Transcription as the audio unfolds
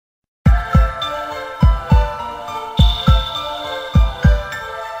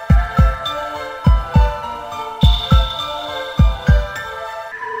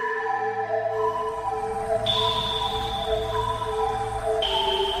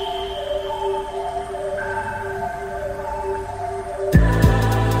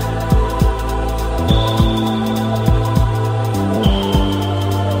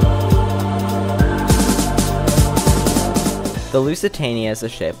The Lusitania is a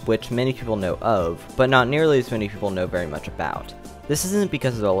ship which many people know of, but not nearly as many people know very much about. This isn't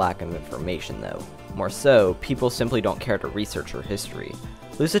because of a lack of information though. More so, people simply don't care to research her history.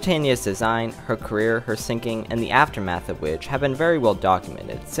 Lusitania's design, her career, her sinking, and the aftermath of which have been very well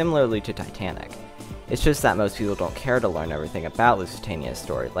documented, similarly to Titanic. It's just that most people don't care to learn everything about Lusitania's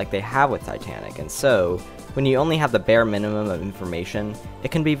story like they have with Titanic, and so, when you only have the bare minimum of information,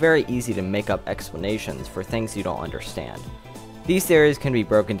 it can be very easy to make up explanations for things you don't understand. These theories can be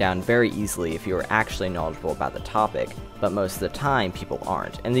broken down very easily if you are actually knowledgeable about the topic, but most of the time people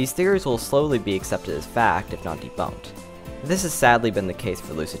aren't, and these theories will slowly be accepted as fact if not debunked. This has sadly been the case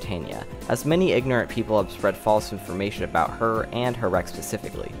for Lusitania, as many ignorant people have spread false information about her and her wreck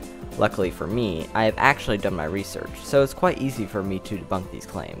specifically. Luckily for me, I have actually done my research, so it's quite easy for me to debunk these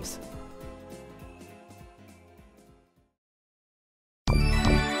claims.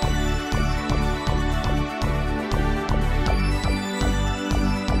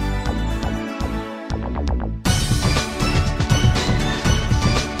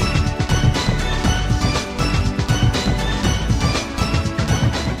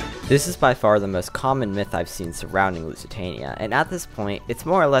 This is by far the most common myth I've seen surrounding Lusitania, and at this point, it's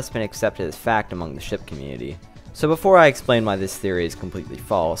more or less been accepted as fact among the ship community. So before I explain why this theory is completely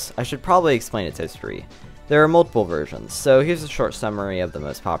false, I should probably explain its history. There are multiple versions, so here's a short summary of the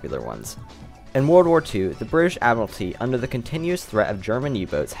most popular ones. In World War II, the British Admiralty, under the continuous threat of German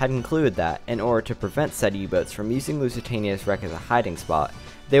U-boats, had concluded that, in order to prevent said U-boats from using Lusitania's wreck as a hiding spot,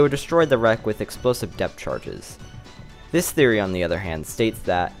 they would destroy the wreck with explosive depth charges. This theory, on the other hand, states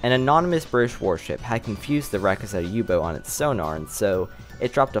that an anonymous British warship had confused the wreck as a U-boat on its sonar, and so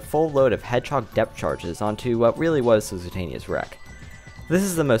it dropped a full load of Hedgehog depth charges onto what really was Lusitania's wreck. This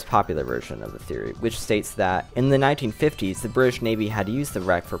is the most popular version of the theory, which states that, in the 1950s, the British Navy had used the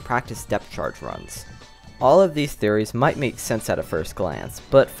wreck for practice depth charge runs. All of these theories might make sense at a first glance,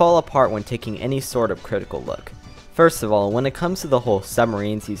 but fall apart when taking any sort of critical look. First of all, when it comes to the whole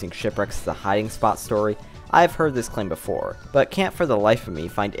submarines using shipwrecks as a hiding spot story, I've heard this claim before, but can't for the life of me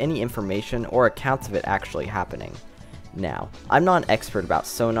find any information or accounts of it actually happening. Now, I'm not an expert about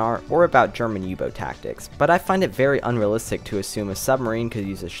sonar or about German U-boat tactics, but I find it very unrealistic to assume a submarine could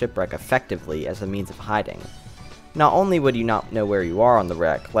use a shipwreck effectively as a means of hiding. Not only would you not know where you are on the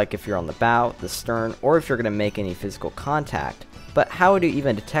wreck, like if you're on the bow, the stern, or if you're going to make any physical contact, but how would you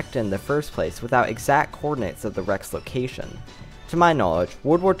even detect it in the first place without exact coordinates of the wreck's location? To my knowledge,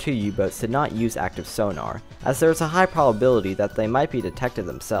 World War II U-boats did not use active sonar, as there is a high probability that they might be detected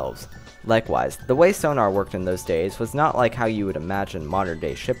themselves. Likewise, the way sonar worked in those days was not like how you would imagine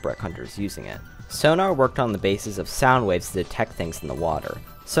modern-day shipwreck hunters using it. Sonar worked on the basis of sound waves to detect things in the water.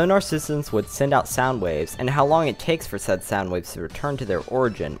 Sonar systems would send out sound waves, and how long it takes for said sound waves to return to their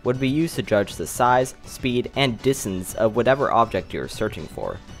origin would be used to judge the size, speed, and distance of whatever object you are searching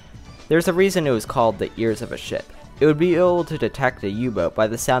for. There's a reason it was called the ears of a ship. It would be able to detect a U-boat by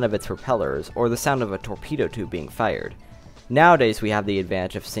the sound of its propellers, or the sound of a torpedo tube being fired. Nowadays we have the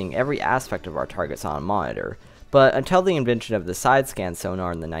advantage of seeing every aspect of our targets on a monitor, but until the invention of the side-scan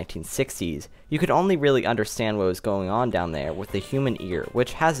sonar in the 1960s, you could only really understand what was going on down there with the human ear,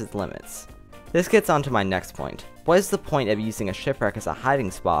 which has its limits. This gets on to my next point. What is the point of using a shipwreck as a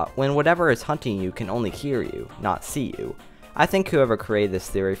hiding spot when whatever is hunting you can only hear you, not see you? I think whoever created this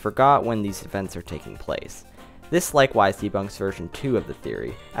theory forgot when these events are taking place. This likewise debunks version 2 of the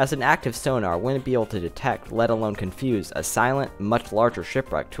theory, as an active sonar wouldn't be able to detect, let alone confuse, a silent, much larger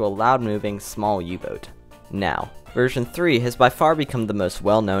shipwreck to a loud-moving, small U-boat. Now, version 3 has by far become the most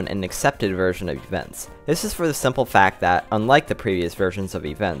well-known and accepted version of events. This is for the simple fact that, unlike the previous versions of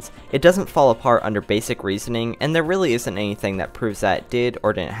events, it doesn't fall apart under basic reasoning, and there really isn't anything that proves that it did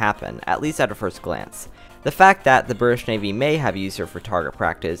or didn't happen, at least at a first glance. The fact that the British Navy may have used her for target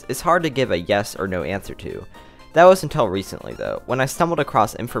practice is hard to give a yes or no answer to. That was until recently though, when I stumbled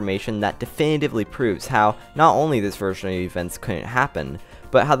across information that definitively proves how not only this version of events couldn't happen,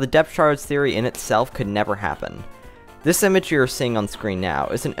 but how the depth charge theory in itself could never happen. This image you are seeing on screen now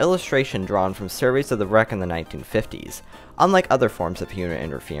is an illustration drawn from surveys of the wreck in the 1950s. Unlike other forms of human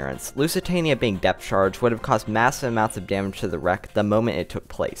interference, Lusitania being depth charged would have caused massive amounts of damage to the wreck the moment it took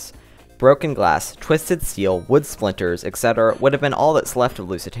place. Broken glass, twisted steel, wood splinters, etc. would have been all that's left of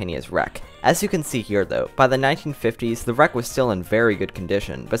Lusitania's wreck. As you can see here though, by the 1950s the wreck was still in very good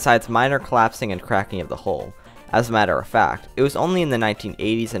condition, besides minor collapsing and cracking of the hull. As a matter of fact, it was only in the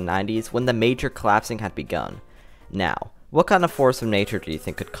 1980s and 90s when the major collapsing had begun. Now, what kind of force of nature do you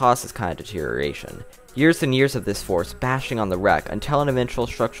think could cause this kind of deterioration? Years and years of this force bashing on the wreck until an eventual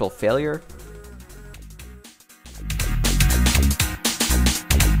structural failure?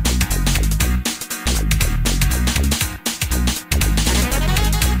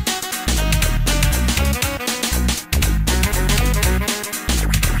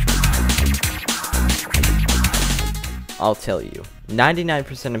 I'll tell you.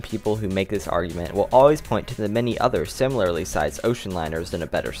 99% of people who make this argument will always point to the many other similarly sized ocean liners in a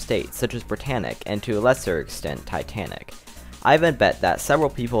better state, such as Britannic and to a lesser extent Titanic. I even bet that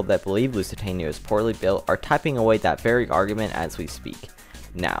several people that believe Lusitania is poorly built are typing away that very argument as we speak.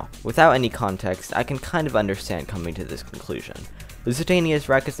 Now, without any context, I can kind of understand coming to this conclusion. Lusitania's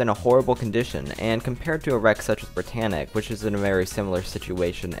wreck is in a horrible condition, and compared to a wreck such as Britannic, which is in a very similar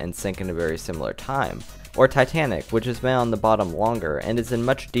situation and sank in a very similar time, or Titanic, which has been on the bottom longer and is in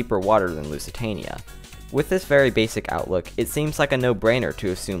much deeper water than Lusitania. With this very basic outlook, it seems like a no-brainer to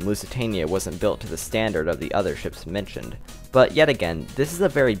assume Lusitania wasn't built to the standard of the other ships mentioned. But yet again, this is a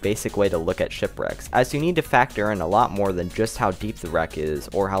very basic way to look at shipwrecks, as you need to factor in a lot more than just how deep the wreck is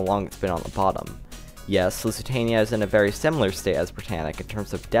or how long it's been on the bottom. Yes, Lusitania is in a very similar state as Britannic in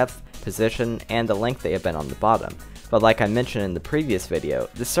terms of depth, position, and the length they have been on the bottom, but like I mentioned in the previous video,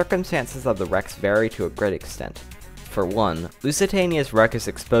 the circumstances of the wrecks vary to a great extent. For one, Lusitania's wreck is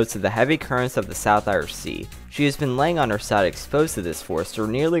exposed to the heavy currents of the South Irish Sea. She has been laying on her side exposed to this force for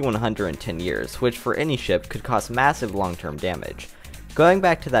nearly 110 years, which for any ship could cause massive long-term damage. Going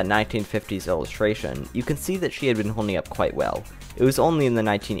back to that 1950s illustration, you can see that she had been holding up quite well. It was only in the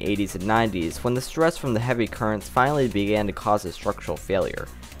 1980s and 90s when the stress from the heavy currents finally began to cause a structural failure.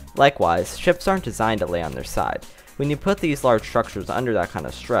 Likewise, ships aren't designed to lay on their side. When you put these large structures under that kind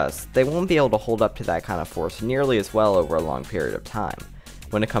of stress, they won't be able to hold up to that kind of force nearly as well over a long period of time.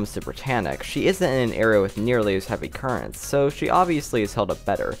 When it comes to Britannic, she isn't in an area with nearly as heavy currents, so she obviously has held up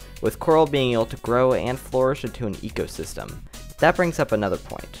better, with coral being able to grow and flourish into an ecosystem. That brings up another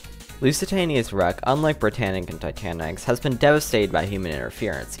point. Lusitania's wreck, unlike Britannic and Titanic's, has been devastated by human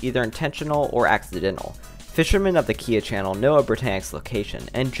interference, either intentional or accidental. Fishermen of the Kia Channel know of Britannic's location,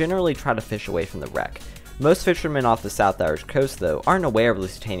 and generally try to fish away from the wreck. Most fishermen off the South Irish coast, though, aren't aware of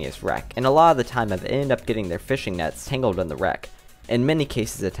Lusitania's wreck, and a lot of the time have ended up getting their fishing nets tangled in the wreck. In many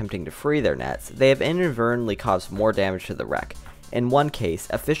cases attempting to free their nets, they have inadvertently caused more damage to the wreck. In one case,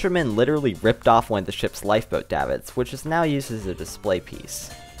 a fisherman literally ripped off one of the ship's lifeboat davits, which is now used as a display piece.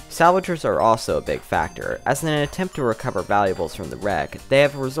 Salvagers are also a big factor, as in an attempt to recover valuables from the wreck, they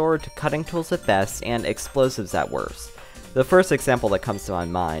have resorted to cutting tools at best and explosives at worst. The first example that comes to my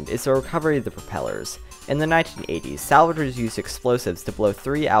mind is the recovery of the propellers. In the 1980s, salvagers used explosives to blow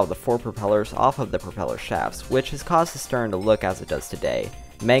 3 out of the 4 propellers off of the propeller shafts, which has caused the stern to look as it does today,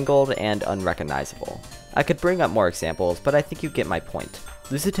 mangled and unrecognizable. I could bring up more examples, but I think you get my point.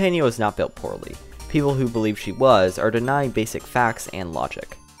 Lusitania was not built poorly. People who believe she was are denying basic facts and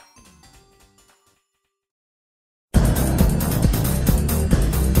logic.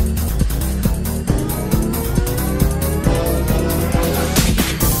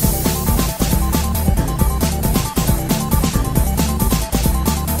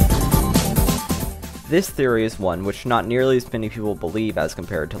 This theory is one which not nearly as many people believe as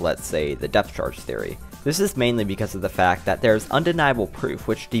compared to, let's say, the depth charge theory. This is mainly because of the fact that there is undeniable proof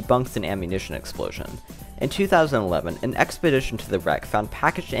which debunks an ammunition explosion. In 2011, an expedition to the wreck found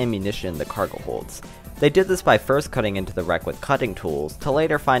packaged ammunition in the cargo holds. They did this by first cutting into the wreck with cutting tools, to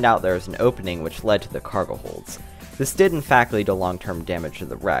later find out there was an opening which led to the cargo holds. This did in fact lead to long-term damage to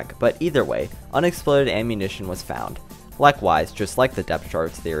the wreck, but either way, unexploded ammunition was found. Likewise, just like the depth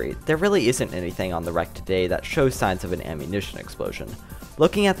charge theory, there really isn't anything on the wreck today that shows signs of an ammunition explosion.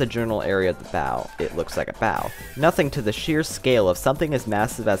 Looking at the general area of the bow, it looks like a bow. Nothing to the sheer scale of something as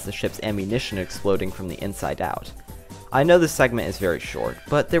massive as the ship's ammunition exploding from the inside out. I know this segment is very short,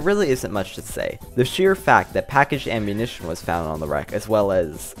 but there really isn't much to say. The sheer fact that packaged ammunition was found on the wreck, as well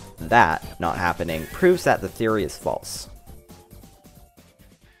as that not happening, proves that the theory is false.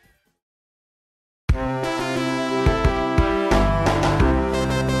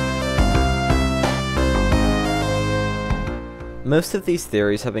 Most of these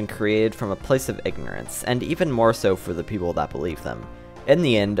theories have been created from a place of ignorance, and even more so for the people that believe them. In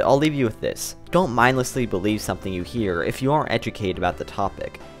the end, I'll leave you with this. Don't mindlessly believe something you hear if you aren't educated about the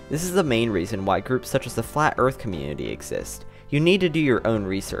topic. This is the main reason why groups such as the Flat Earth community exist. You need to do your own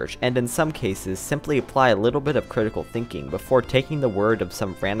research, and in some cases, simply apply a little bit of critical thinking before taking the word of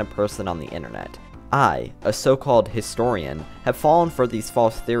some random person on the internet. I, a so-called historian, have fallen for these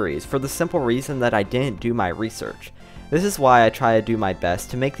false theories for the simple reason that I didn't do my research. This is why I try to do my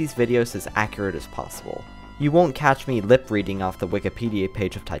best to make these videos as accurate as possible. You won't catch me lip reading off the Wikipedia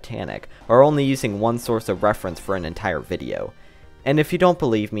page of Titanic, or only using one source of reference for an entire video. And if you don't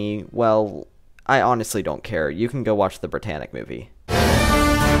believe me, well, I honestly don't care, you can go watch the Britannic movie.